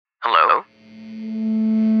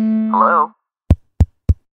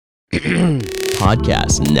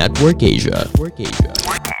Podcast Network Asia.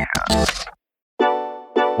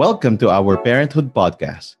 Welcome to our Parenthood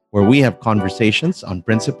Podcast, where we have conversations on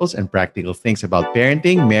principles and practical things about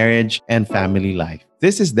parenting, marriage, and family life.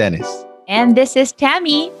 This is Dennis. And this is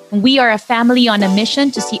Tammy. We are a family on a mission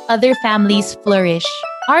to see other families flourish.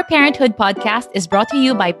 Our Parenthood Podcast is brought to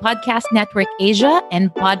you by Podcast Network Asia and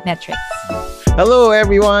Podmetrics. Hello,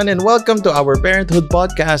 everyone, and welcome to our Parenthood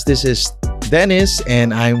Podcast. This is Dennis,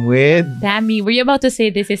 and I'm with... Tammy, were you about to say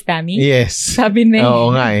this is Tammy? Yes. Sabi na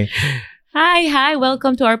Oo nga eh. Hi,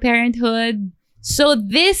 welcome to our Parenthood. So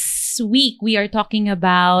this week, we are talking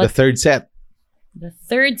about... The third set. The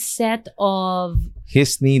third set of...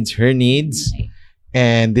 His Needs, Her Needs.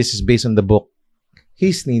 And this is based on the book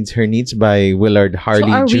His Needs, Her Needs by Willard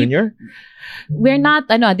Hardy Jr. We're not,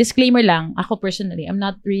 disclaimer lang. Ako personally, I'm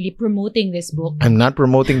not really promoting this book. I'm not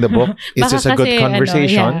promoting the book. It's just a good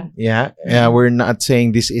conversation. We're not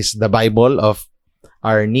saying this is the Bible of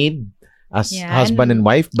our need as husband and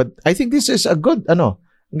wife. But I think this is a good, ang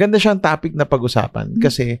ganda siyang topic na pag-usapan.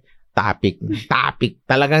 Kasi, topic.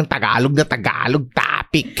 Talagang Tagalog na Tagalog.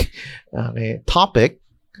 Topic. Okay. Topic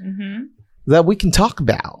that we can talk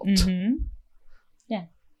about.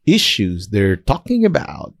 Issues they're talking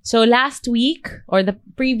about. So last week, or the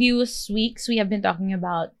previous weeks, we have been talking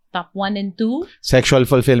about top 1 and 2. Sexual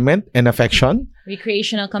fulfillment and affection.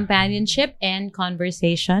 Recreational companionship and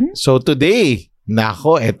conversation. So today,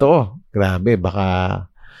 eto. Grabe, baka,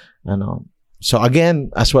 So again,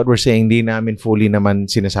 as what we're saying, di namin fully naman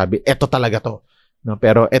sinasabi, eto talaga to. No,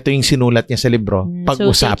 pero eto yung sinulat niya sa libro.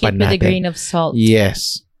 Pag-usapan natin. So take it with a grain of salt.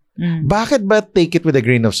 Yes. Bakit ba take it with a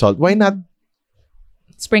grain of salt? Why not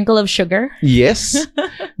sprinkle of sugar? Yes.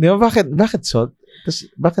 Di ba, bakit salt? Tapos,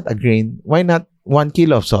 bakit a grain? Why not 1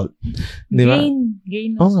 kilo of salt? Di ba?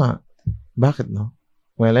 Grain. Oo nga. Bakit, no?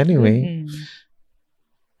 Well, anyway.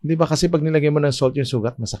 Di ba kasi pag nilagay mo ng salt yung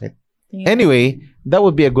sugat, masakit. Yeah. Anyway, that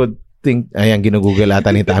would be a good thing. Ayan, ginugugol ata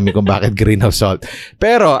ni Tammy kung bakit grain of salt.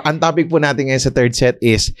 Pero, ang topic po natin ngayon sa third set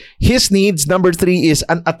is his needs. Number 3 is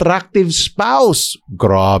an attractive spouse.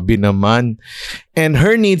 Grabe naman. And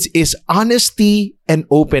her needs is honesty and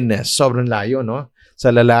openness. Sobrang layo, no? Sa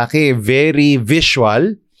lalaki, very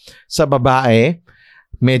visual. Sa babae,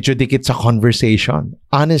 medyo dikit sa conversation.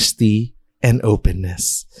 Honesty and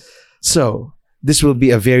openness. So, this will be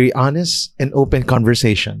a very honest and open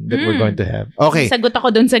conversation that we're going to have. Okay. Sagot ako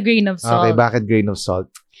dun sa grain of salt. Okay, bakit grain of salt?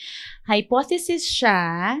 Hypothesis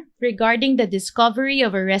siya regarding the discovery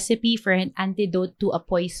of a recipe for an antidote to a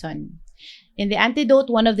poison. In the antidote,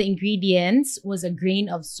 one of the ingredients was a grain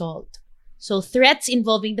of salt. So threats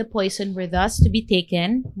involving the poison were thus to be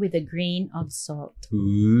taken with a grain of salt.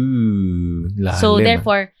 Ooh, lalim. So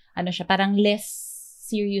therefore, parang less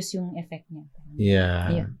serious yung effect niya.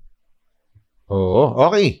 Yeah. Oo,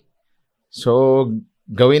 okay. So,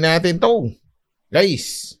 gawin natin to.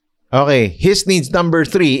 Guys. Okay, his needs number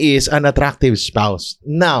 3 is an attractive spouse.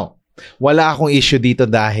 Now, wala akong issue dito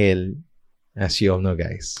dahil, as you all know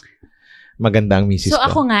guys, maganda ang misis ko. So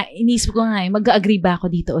ako nga, inisip ko nga, mag-agree ba ako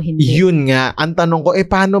dito o hindi? Yun nga, ang tanong ko,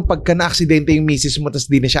 paano pagka na-aksidente yung misis mo tapos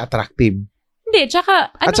di na siya attractive? Hindi,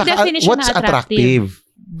 tsaka, definition what's na attractive?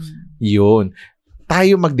 Yun.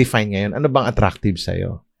 Tayo mag-define ngayon. Ano bang attractive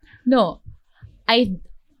sa'yo? No.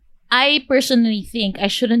 I personally think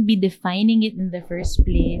I shouldn't be defining it in the first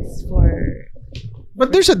place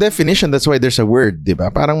But there's a definition. That's why there's a word, di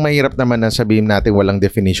ba? Parang mahirap naman na sabihin natin walang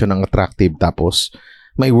definition ng attractive tapos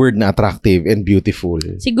may word na attractive and beautiful.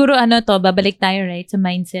 Siguro babalik tayo, right? Sa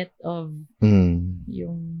mindset of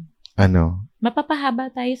yung...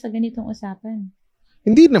 Mapapahaba tayo sa ganitong usapan.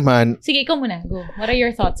 Hindi naman. Sige, ikaw muna. Go. What are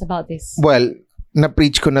your thoughts about this? Well,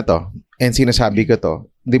 na-preach ko na to and sinasabi ko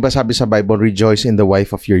to. Di ba sabi sa Bible, rejoice in the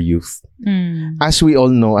wife of your youth. As we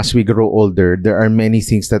all know, as we grow older, there are many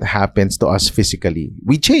things that happens to us physically.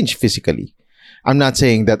 We change physically. I'm not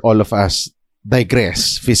saying that all of us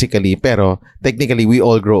digress physically, pero technically, we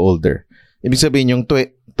all grow older. Ibig sabihin, yung 20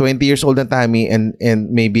 years old na Tammy and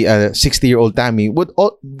maybe a 60-year-old Tammy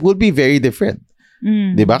would be very different.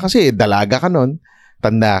 Di ba? Kasi dalaga ka nun,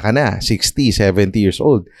 tanda ka na, 60, 70 years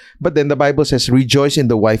old. But then the Bible says, rejoice in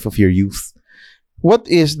the wife of your youth. What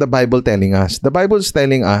is the Bible telling us? The Bible is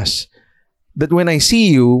telling us that when I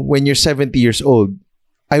see you, when you're 70 years old,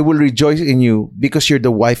 I will rejoice in you because you're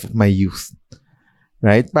the wife of my youth.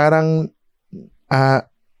 Right? Parang,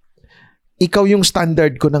 ikaw yung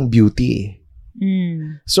standard ko ng beauty.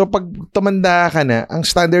 So, pag tumanda ka na, ang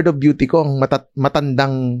standard of beauty ko, ang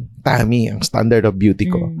matandang Tammy, ang standard of beauty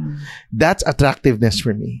ko. That's attractiveness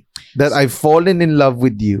for me. That I've fallen in love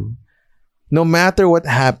with you. No matter what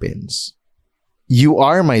happens, you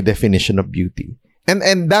are my definition of beauty.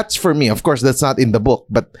 And that's for me. Of course, that's not in the book,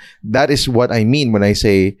 but that is what I mean when I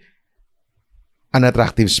say an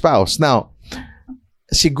attractive spouse. Now,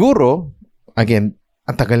 siguro, again,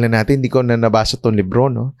 ang tagal na natin, hindi ko na nabasa tong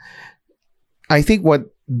libro, no? I think what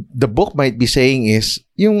the book might be saying is,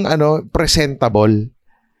 yung presentable.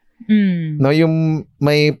 No, yung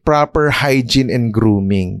may proper hygiene and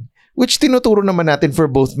grooming. Which tinuturo naman natin for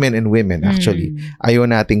both men and women, actually. Ayaw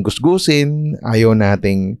nating gusgusin, ayaw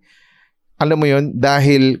nating, alam mo yun,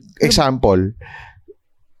 dahil, example,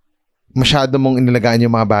 masyado mong inalagaan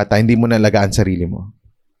yung mga bata, hindi mo nalagaan sarili mo.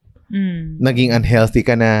 Naging unhealthy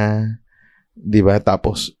ka na, di ba?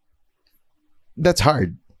 Tapos, that's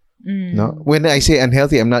hard. No? When I say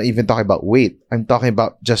unhealthy, I'm not even talking about weight. I'm talking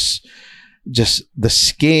about just the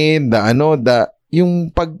skin,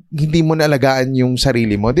 yung pag hindi mo nalagaan yung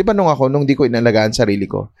sarili mo. Di ba nung di ko inalagaan sarili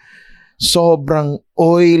ko, sobrang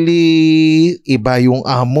oily, iba yung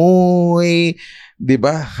amoy, di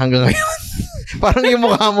ba? Hanggang ngayon. Parang yung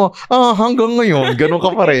mukha mo, hanggang ngayon, ganun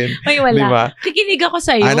ka pa rin. Ay, wala. Diba? Nakikinig ako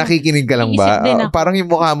sa'yo. Nakikinig ka lang ba? Parang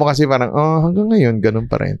yung mukha mo kasi parang, hanggang ngayon,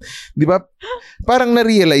 ganun pa rin. Di ba? Parang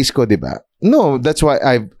na-realize ko, di ba? No, that's why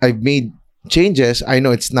I've made changes. I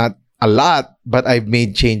know it's not a lot, but I've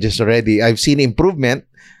made changes already. I've seen improvement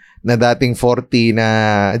na dating 40 na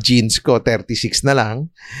jeans ko, 36 na lang.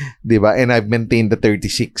 Diba? And I've maintained the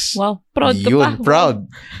 36. Wow, proud ka Yun, pa. proud.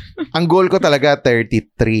 Ang goal ko talaga,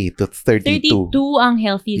 33 to 32. 32 ang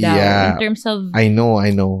healthy daw in terms of I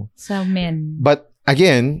know. sa men. But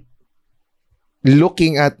again,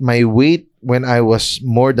 looking at my weight when I was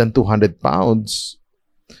more than 200 pounds,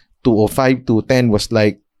 205, 210 was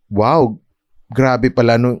like, wow, grabe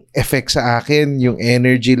pala nung effect sa akin, yung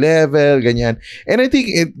energy level, ganyan. And I think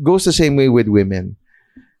it goes the same way with women.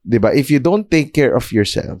 Diba? If you don't take care of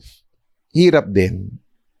yourself, hirap din.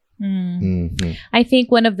 I think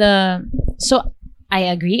so I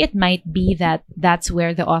agree, it might be that that's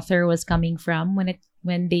where the author was coming from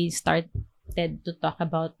when they started to talk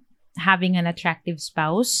about having an attractive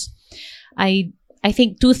spouse. I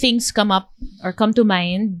think two things come to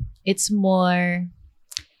mind. It's more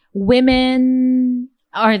women,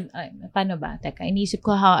 or paano ba? Teka, inisip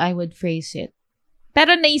ko how I would phrase it.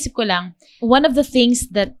 Pero naisip ko lang, one of the things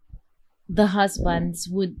that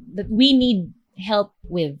that we need help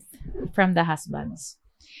with from the husbands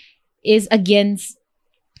is against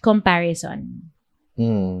comparison.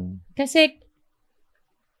 Kasi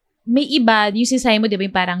may iba, yung sinasabi mo, di ba,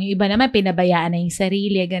 yung parang yung iba naman pinabayaan na yung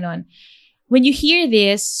sarili, ganon. When you hear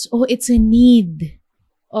this, it's a need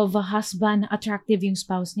of a husband, attractive yung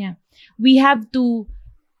spouse niya. We have to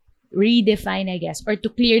redefine, I guess, or to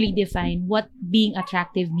clearly define what being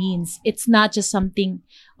attractive means. It's not just something,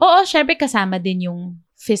 syempre kasama din yung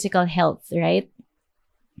physical health, right?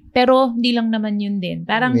 Pero hindi lang naman yun din.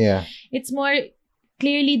 Parang, it's more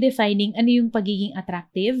clearly defining ano yung pagiging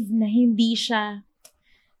attractive na hindi siya,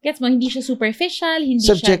 gets mo, hindi siya superficial, hindi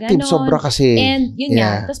subjective, siya ganon. Sobra kasi. And yun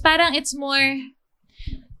nga. Tapos parang it's more,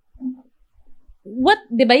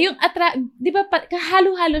 di ba, di ba,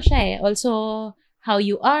 kahalo-halo siya eh. Also, how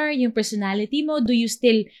you are, yung personality mo, do you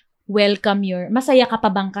still welcome masaya ka pa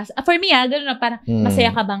bang kasama? For me, gano'n na, parang, masaya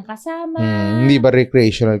ka bang kasama? Hindi ba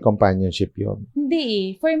recreational companionship yun?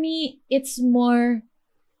 Hindi. For me, it's more,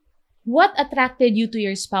 what attracted you to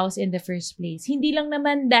your spouse in the first place? Hindi lang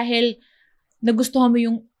naman dahil nagustuhan mo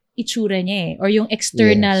yung itsura niya eh, or yung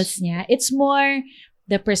externals niya. It's more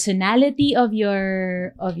the personality of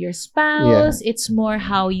your spouse. It's more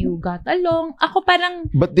how you got along. Ako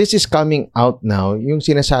parang... But this is coming out now. Yung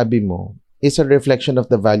sinasabi mo, it's a reflection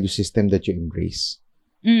of the value system that you embrace.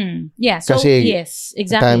 Yeah. So, kasi, yes.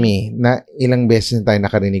 Exactly. Tami, ilang beses na tayo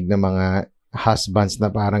nakarinig ng mga husbands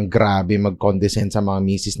na parang grabe mag-condescend sa mga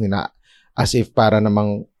misis nila as if para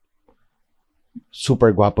namang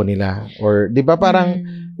super gwapo nila. Or, di ba parang,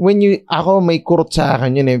 ako may kurot sa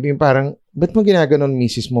akin yun eh. Yung parang, ba't mo ginaganon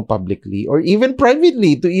misis mo publicly? Or even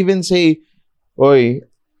privately to even say, oy,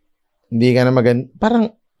 hindi ka na maganda.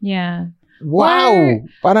 Parang, wow!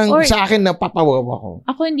 Parang sa akin napapawaw ako.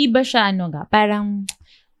 Ako hindi ba siya parang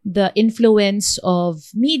the influence of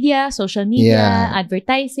media, social media,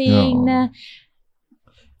 advertising,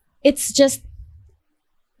 it's just,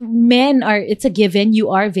 it's a given, you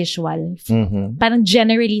are visual. Parang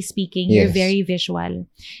generally speaking, you're very visual.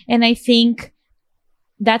 And I think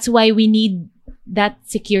that's why we need that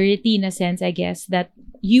security in a sense, I guess, that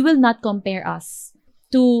you will not compare us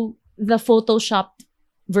to the photoshopped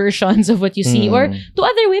versions of what you see or to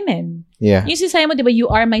other women. Yeah. Yung sinasabi mo, di ba, you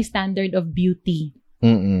are my standard of beauty.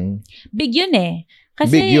 Big yun eh. Kasi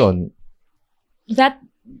big yun.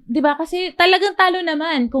 'di ba? Kasi talagang talo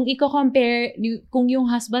naman kung i-compare, kung yung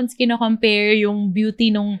husbands kino-compare yung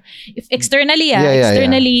beauty nung if externally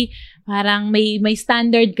externally parang may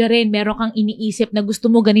standard ka rin, meron kang iniisip na gusto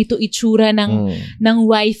mo ganito itsura ng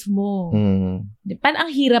wife mo. Parang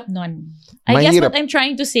ang hirap nun. I guess what I'm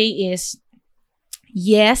trying to say is,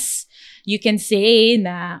 yes, you can say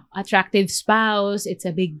na attractive spouse, it's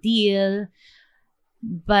a big deal,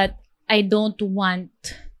 but I don't want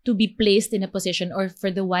to be placed in a position, or for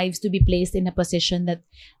the wives to be placed in a position that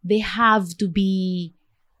they have to be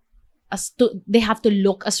they have to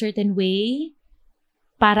look a certain way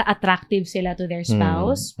para attractive sila to their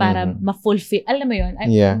spouse, para ma-fulfill. Alam mo yun?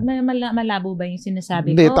 Malabo ba yung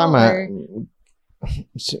sinasabi ko? Hindi, tama.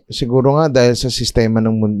 Siguro nga dahil sa sistema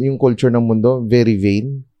ng mundo, yung culture ng mundo, very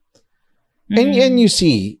vain. And you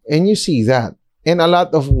see that. And a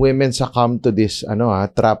lot of women succumb to this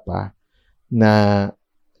trap na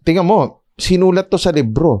tingnan mo, sinulat to sa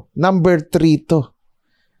libro. Number 3 to.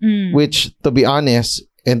 Which, to be honest,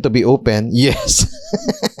 and to be open, yes.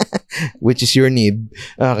 Which is your need.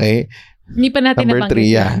 Okay. Hindi pa natin number 3,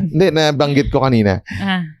 yeah. Hindi, nabanggit ko kanina.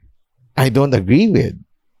 I don't agree with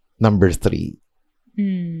number 3.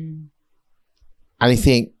 I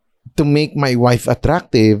think, to make my wife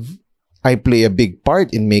attractive, I play a big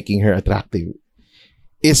part in making her attractive.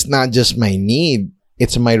 It's not just my need.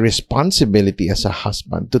 It's my responsibility as a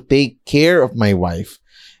husband to take care of my wife,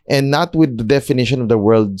 and not with the definition of the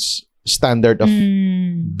world's standard of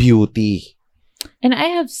beauty. And I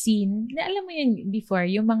have seen, alam mo yun before,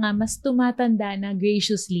 yung mga mas tumatanda na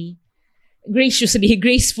gracefully din.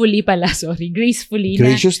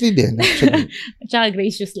 Tsaka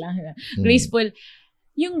gracious lang. Graceful.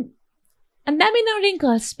 Yung, ang dami ng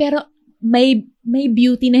wrinkles, pero may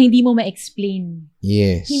beauty na hindi mo ma-explain.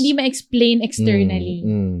 Yes. Hindi ma-explain externally.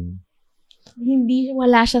 Hindi,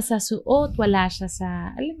 wala siya sa suot, wala siya sa,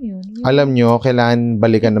 alam mo yun. Alam nyo, kailangan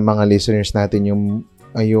balikan ng mga listeners natin yung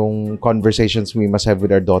conversations we must have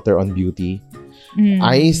with our daughter on beauty.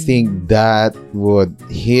 I think that would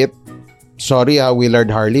hit, sorry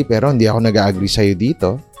Willard Harley, pero hindi ako nag-agree sa'yo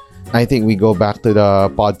dito. I think we go back to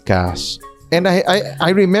the podcast. And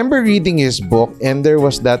I remember reading his book, and there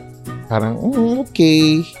was that parang,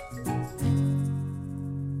 okay.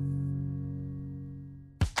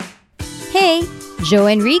 Hey,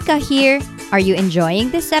 Joe and Rika here. Are you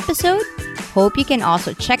enjoying this episode? Hope you can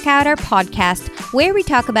also check out our podcast where we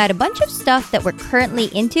talk about a bunch of stuff that we're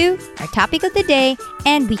currently into, our topic of the day,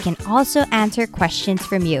 and we can also answer questions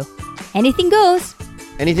from you. Anything goes.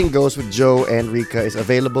 Anything Goes with Joe and Rika is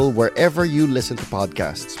available wherever you listen to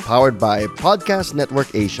podcasts, powered by Podcast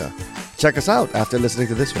Network Asia. Check us out after listening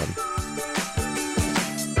to this one.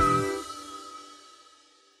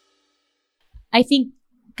 I think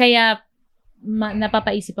kaya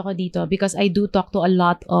napapaisip ako dito because I do talk to a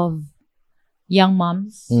lot of young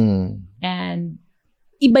moms and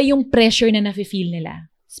iba yung pressure na nafe-feel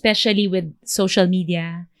nila, especially with social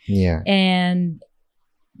media. Yeah. And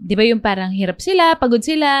di ba yung parang hirap sila, pagod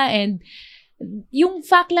sila, and yung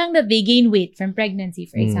fact lang that they gain weight from pregnancy,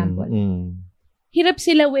 for example. Hirap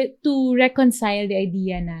sila to reconcile the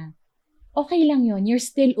idea na okay lang yun, you're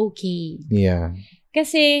still okay. Yeah.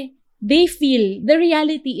 Kasi the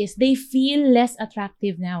reality is they feel less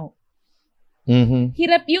attractive now.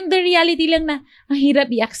 Hirap, the reality lang na ang hirap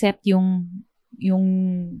i-accept yung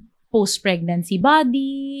post-pregnancy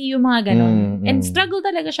body, yung mga ganon. And struggle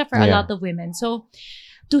talaga siya for a lot of women. So,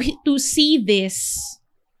 to see this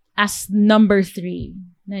as number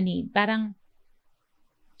 3 na need, parang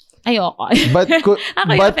ayoko.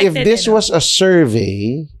 But if this was a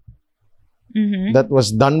survey that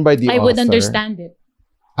was done by the author, I would understand it.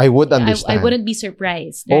 I would understand. I wouldn't be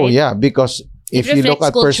surprised. Right? Oh yeah, because if you look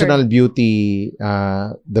at culture. Personal beauty,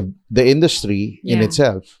 the industry in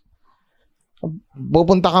itself,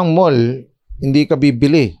 pupunta kang mall, hindi ka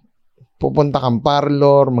bibili. Pupunta kang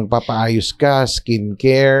parlor, magpapaayos ka,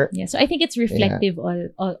 skincare. Yeah, so I think it's reflective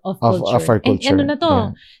of culture. Of our culture. And ano na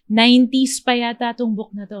to? 90s pa yata itong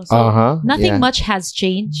book na to. So nothing much has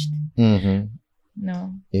changed.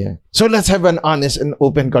 No. Yeah. So let's have an honest and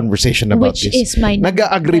open conversation about this. Which is my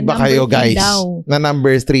nag-agree ba kayo guys na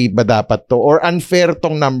number 3 ba dapat to? Or unfair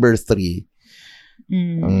tong number 3?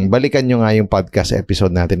 Balikan nyo nga yung podcast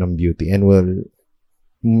episode natin on beauty, and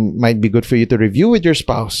might be good for you to review with your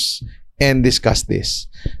spouse and discuss this,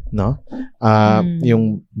 no?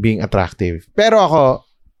 Yung being attractive. Pero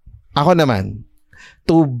ako naman,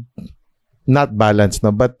 to not balance,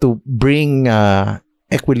 no, but to bring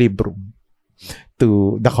equilibrium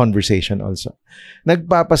to the conversation also.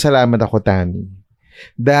 Nagpapasalamat ako, Tani,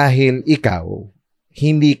 dahil ikaw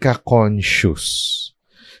hindi ka conscious,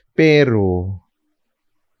 pero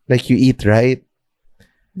Like you eat right.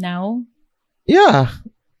 Now? Yeah.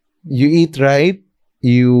 You eat right.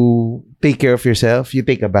 You take care of yourself. You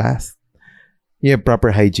take a bath. You have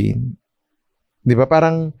proper hygiene. Di ba?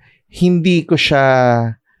 Parang hindi ko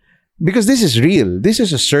siya... Because this is real. This is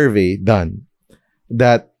a survey done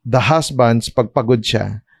that the husbands, pag pagod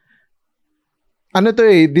siya, ano to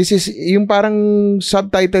eh, this is yung parang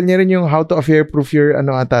subtitle niya rin yung how to affair-proof your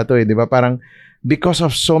ano ata to eh, di ba? Parang because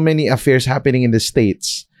of so many affairs happening in the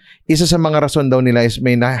States, isa sa mga rason daw nila is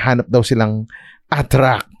may nahanap daw silang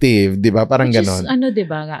attractive, di ba? Parang Which ganon. is, ano, di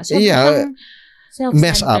ba nga? So, Yeah.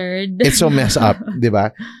 Mess up. self-centered. It's so mess up, di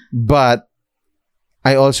ba? But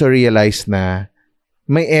I also realized na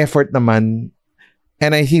may effort naman,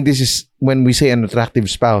 and I think this is when we say an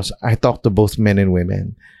attractive spouse, I talk to both men and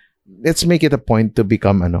women. Let's make it a point to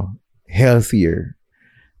become healthier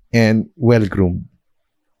and well-groomed.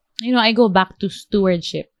 You know, I go back to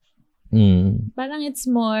stewardship. Mm. Parang it's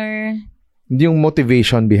more... Yung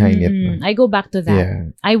motivation behind it. No? I go back to that.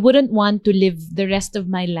 Yeah. I wouldn't want to live the rest of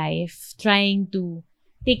my life trying to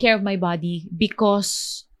take care of my body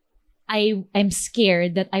because I'm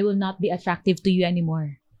scared that I will not be attractive to you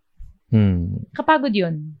anymore. Kapagod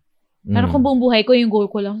yun. Pero kung buong buhay ko, yung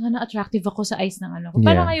goal ko lang, sana attractive ako sa eyes ng ano ko.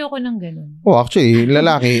 Parang ayoko ng ganun. Oh, actually,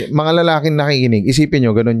 mga lalaking nakikinig, isipin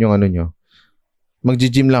nyo, ganun yung ano nyo.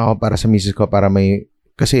 Mag-gym lang ako para sa misis ko, para may,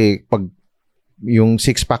 kasi pag yung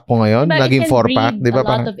 6-pack ko ngayon, Diba, naging 4-pack, di ba?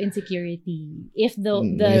 A lot of insecurity. If the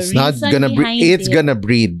it's reason not gonna behind it's it, gonna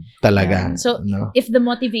breed talaga. Yeah. So, no? if the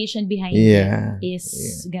motivation behind Yeah. it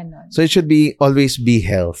is ganon. So it should always be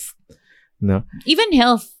health. No? Even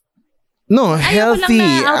health. No, Ayoko healthy.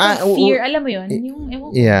 lang na out of fear. Alam mo yun? Yung, ewan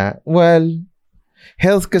ko. Yeah. Well,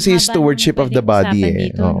 health kasi is Haba stewardship ng of the pwedeng body usapan eh.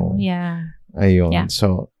 dito, Oo. no? Yeah. Ayun. Yeah.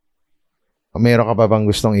 So, meron ka pa bang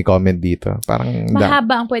gustong i-comment dito? Parang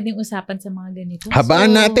Mahaba ang pwedeng usapan sa mga ganito.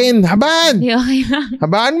 habaan natin! Habaan! Hindi, okay lang.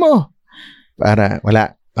 Habaan mo! Para,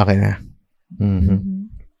 wala. Okay na. Mhm.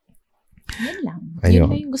 Yan lang. Ayun.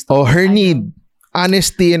 Yun lang yung gusto Oh, ko her ano. need.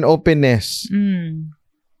 Honesty and openness.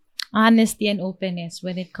 Honesty and openness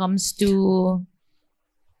when it comes to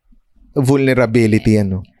Vulnerability,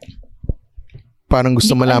 ano. Parang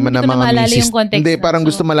gusto malaman ng mga misis. Hindi, parang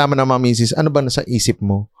gusto malaman ng mga misis, ano ba nasa isip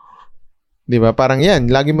mo? Di ba? Parang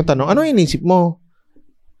yan, lagi mo tanong, ano inisip mo?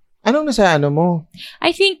 Anong nasa ano mo?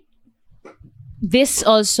 I think this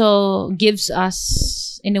also gives us,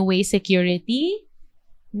 in a way, security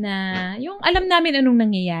na yung alam namin anong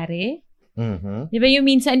nangyayari. Mhm. Di ba yung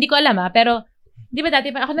minsan, hindi ko alam pero di ba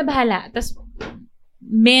dati pa ako na bahala. Tapos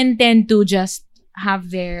men tend to just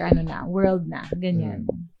have their world na. Ganyan.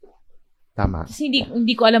 Tama. Kasi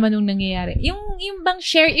hindi ko alam anong nangyayari. Yung bang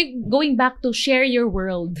going back to share your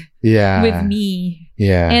world Yeah. with me.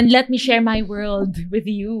 Yeah. And let me share my world with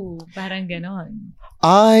you. Parang ganon.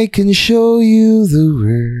 I can show you the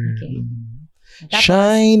world. Okay. Tapos,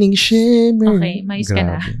 Shining shimmer. okay, mayos ka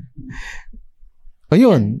na.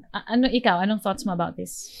 Ayun. Ikaw, anong thoughts mo about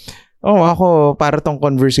this? Oh, ako, para tong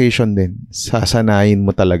conversation din. Sasanayin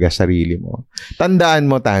mo talaga sarili mo. Tandaan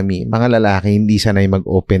mo, Tami, mga lalaki, hindi sanay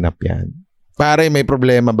mag-open up yan. Pare, may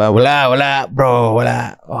problema ba? Wala, bro,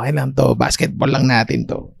 wala. Okay lang to. Basketball lang natin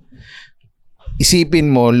to. Isipin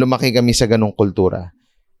mo, lumaki kami sa ganong kultura.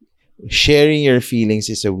 Sharing your feelings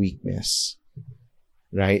is a weakness.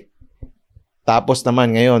 Right? Tapos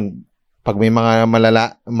naman ngayon, pag may mga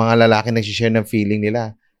lalaki nagsishare ng feeling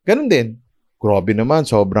nila, ganun din. Grabe naman,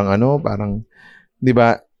 sobrang parang, di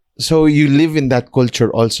ba? So, you live in that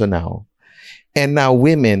culture also now. And now,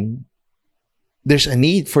 women, there's a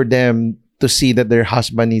need for them to see that their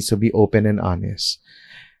husband needs to be open and honest.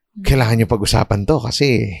 Kailangan nyo pag-usapan to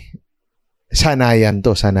kasi sanayan.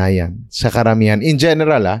 Sa karamihan. In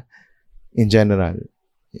general, In general.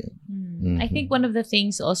 Yeah. Mm-hmm. I think one of the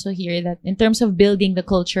things also here that in terms of building the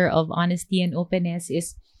culture of honesty and openness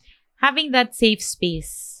is having that safe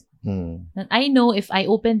space. That I know if I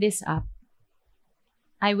open this up,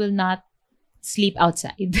 I will not sleep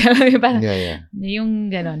outside. Yeah.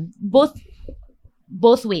 Yung ganon. Both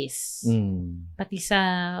ways. Pati sa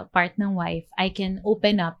part ng wife, I can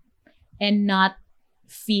open up and not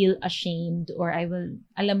feel ashamed, or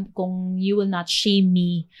alam kong you will not shame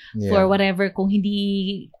me for whatever, kung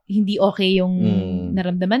hindi okay yung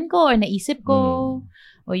naramdaman ko or naisip ko.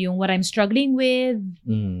 O yung what I'm struggling with.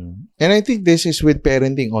 And I think this is with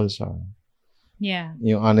parenting also. Yeah.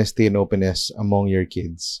 Yung honesty and openness among your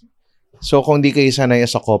kids. So, kung di kayo sanay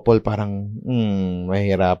as a couple, parang,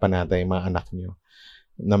 mahihirapan natin yung mga anak nyo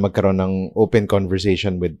na magkaroon ng open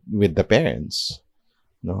conversation with the parents.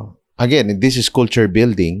 No? Again, this is culture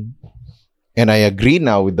building. And I agree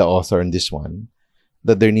now with the author on this one.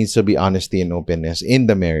 that there needs to be honesty and openness in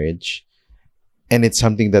the marriage. And it's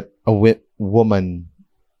something that a woman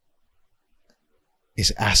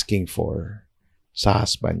is asking for sa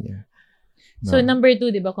husband niya. So, number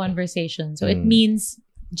 2, di ba, conversation. So, it means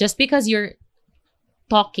just because you're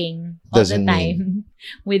talking all Doesn't the time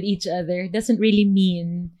with each other doesn't really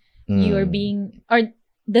mean you're being, or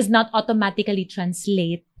does not automatically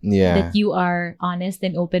translate that you are honest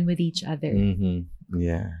and open with each other.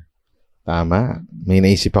 Yeah. Tama. May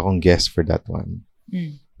naisip akong guess for that one.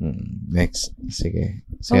 Next. Sige.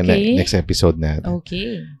 Okay. Next episode na.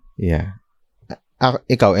 Okay. Yeah.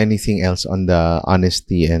 Ikaw, anything else on the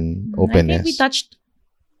honesty and openness? I think we touched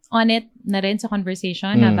on it na rin sa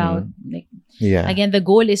conversation about, like, again, the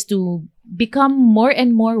goal is to become more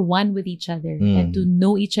and more one with each other and to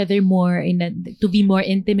know each other more, to be more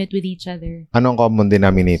intimate with each other. Anong common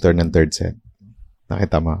denominator ng third set?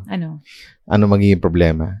 Nakita mo? Ano? Ano magiging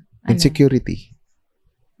problema? Insecurity.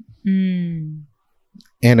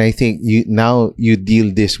 And I think now you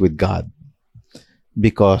deal this with God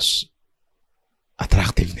because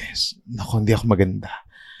attractiveness. Naku, hindi ako maganda.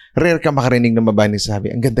 Rare ka makarinig ng babae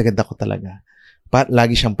sabi, ang ganda-ganda ko talaga.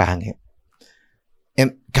 Lagi siyang pangit.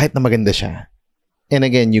 And kahit na maganda siya. And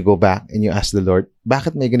again, you go back and you ask the Lord,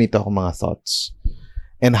 bakit may ganito akong mga thoughts?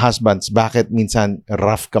 And husbands, bakit minsan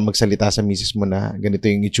rough ka magsalita sa misis mo na ganito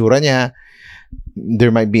yung itsura niya?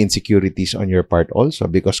 There might be insecurities on your part also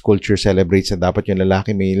because culture celebrates na dapat yung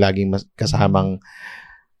lalaki may laging kasamang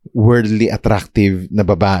worldly attractive na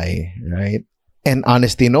babae, right? And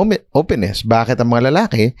honesty and openness. Bakit ang mga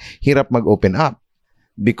lalaki hirap mag-open up?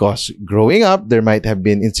 Because growing up, there might have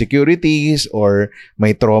been insecurities or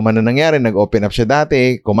may trauma na nangyari. Nag-open up siya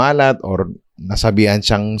dati, kumalat, or nasabihan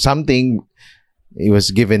siyang something. He was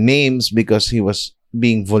given names because he was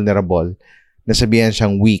being vulnerable. Nasabihan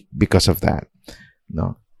siyang weak because of that.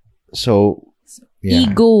 No? So, yeah.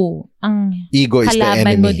 Ego is the kalaban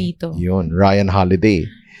enemy. Mo dito. Yun, Ryan Holiday.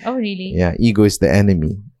 Oh, really? Yeah, ego is the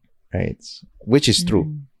enemy. Right? Which is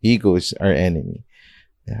true. Ego is our enemy.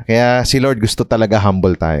 Yeah. Kaya si Lord gusto talaga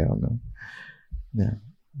humble tayo. No? Yeah.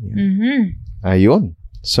 Ayun.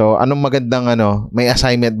 So, anong magandang may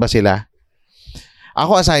assignment ba sila?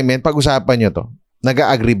 Ako assignment, pag-usapan nyo to.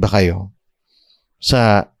 Nag-a-agree ba kayo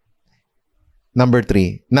sa number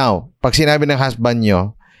 3? Now, pag sinabi ng husband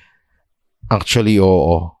nyo, actually,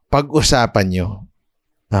 oo. Pag-usapan nyo.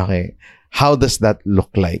 Okay. How does that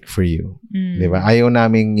look like for you? Diba? Ayaw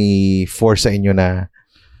naming i-force sa inyo na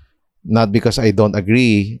not because I don't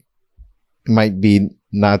agree, might be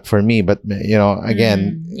not for me, but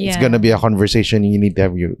again, it's gonna be a conversation you need to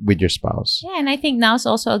have with your spouse. Yeah, and I think now's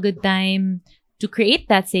also a good time to create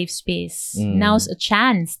that safe space. Now's a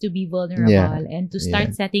chance to be vulnerable and to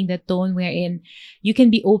start setting the tone wherein you can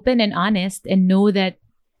be open and honest and know that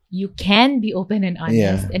you can be open and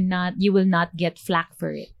honest and you will not get flack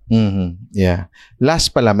for it. Yeah. Last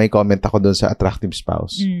pala, may comment ako dun sa attractive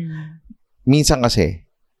spouse. Minsan kasi,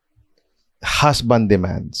 husband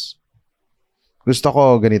demands. Gusto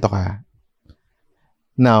ko ganito ka.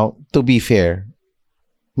 Now, to be fair,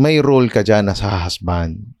 may role ka dyan na sa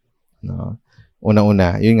husband. No?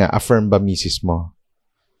 Una-una, yun nga, affirm ba misis mo?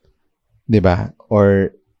 Diba?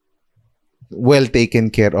 Or, well taken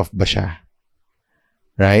care of ba siya?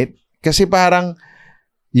 Right? Kasi parang,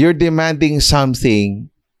 you're demanding something,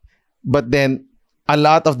 but then, a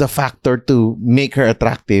lot of the factor to make her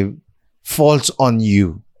attractive falls on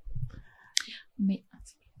you.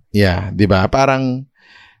 Yeah, diba? Parang,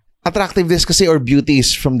 attractiveness kasi or beauty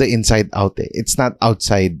is from the inside out eh. It's not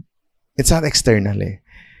outside. It's not external eh.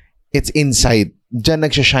 It's inside. Diyan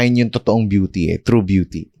nagsashine yung totoong beauty eh. True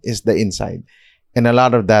beauty is the inside. And a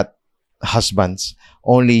lot of that, husbands,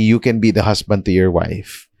 only you can be the husband to your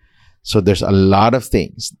wife. So there's a lot of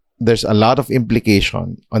things. There's a lot of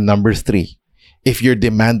implication on number 3. If you're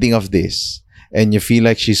demanding of this and you feel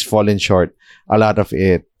like she's fallen short, a lot of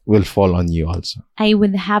it will fall on you also. I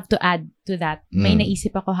would have to add to that. May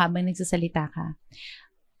naisip ako habang nagsasalita ka.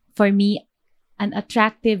 For me, an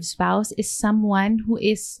attractive spouse is someone who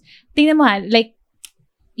is, tingnan mo like,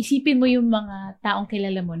 isipin mo yung mga taong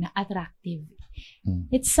kilala mo na attractive.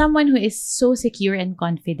 It's someone who is so secure and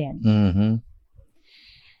confident.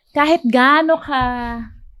 Kahit gaano ka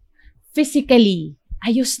physically,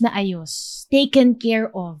 ayos na ayos, taken care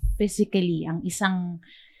of physically ang isang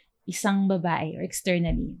babae or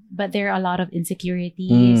externally. But there are a lot of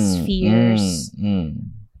insecurities, fears.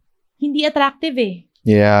 Hindi attractive eh.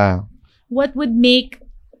 Yeah. What would make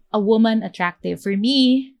a woman attractive for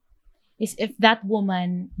me is if that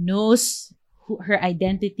woman knows her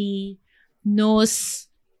identity, knows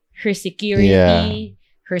her security,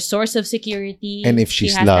 her source of security. And if she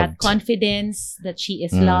she's has that loved. confidence that she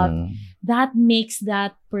is loved. That makes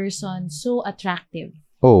that person so attractive.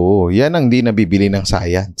 Oo, yan ang di nabibili ng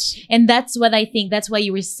science. And that's what I think. That's why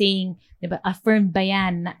you were saying, diba, affirmed ba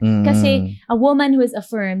yan? Kasi a woman who is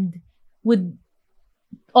affirmed would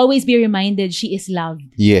always be reminded she is loved.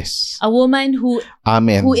 Yes. A woman who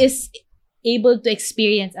Amen. who is able to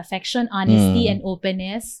experience affection, honesty, and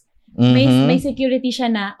openness, may security siya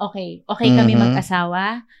na, okay kami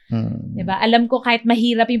mag-asawa. Diba? Alam ko kahit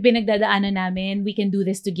mahirap yung pinagdadaanan namin, we can do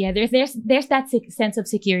this together. There's that sense of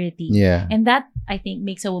security. Yeah. And that, I think,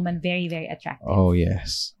 makes a woman very, very attractive. Oh,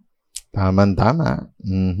 yes. Tama.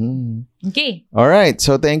 Okay. All right.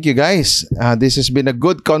 So, thank you, guys. This has been a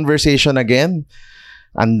good conversation again.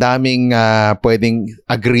 Ang daming pwedeng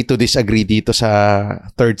agree to disagree dito sa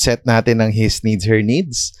third set natin ng His Needs, Her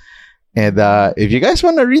Needs. And if you guys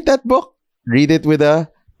want to read that book, read it with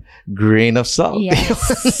a grain of salt.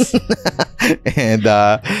 Yes. And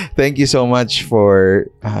thank you so much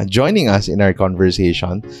for joining us in our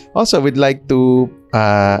conversation. Also, we'd like to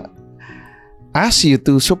ask you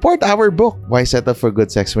to support our book, Why Settle for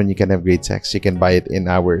Good Sex When You Can Have Great Sex. You can buy it in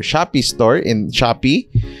our Shopee store in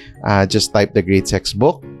Shopee. Just type the Great Sex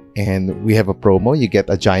book and we have a promo. You get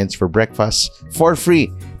a Giants for Breakfast for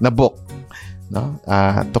free na book. No?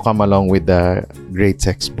 To come along with the Great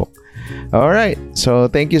Sex book. All right. So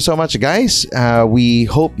thank you so much, guys. We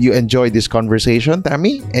hope you enjoyed this conversation.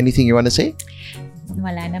 Tammy, anything you want to say?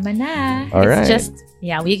 Wala naman na. All right. It's just,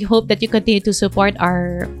 we hope that you continue to support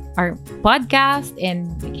our podcast and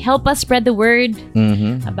help us spread the word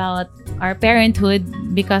about our parenthood,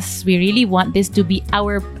 because we really want this to be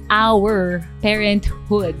our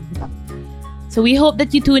parenthood. So we hope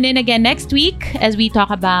that you tune in again next week as we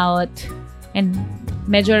talk about, and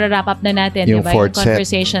medyo wrap up na natin, yung diba? fourth Yung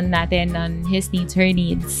conversation natin on His Needs, Her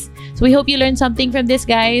Needs. So we hope you learned something from this,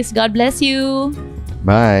 guys. God bless you.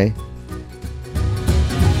 Bye.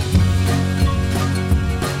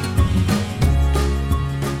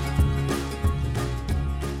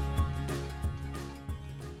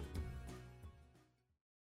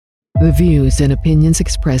 The views and opinions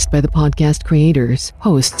expressed by the podcast creators,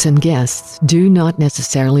 hosts, and guests do not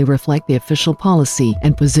necessarily reflect the official policy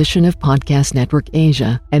and position of Podcast Network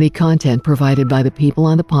Asia. Any content provided by the people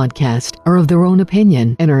on the podcast are of their own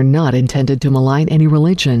opinion and are not intended to malign any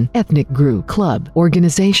religion, ethnic group, club,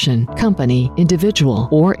 organization, company, individual,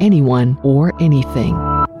 or anyone or anything.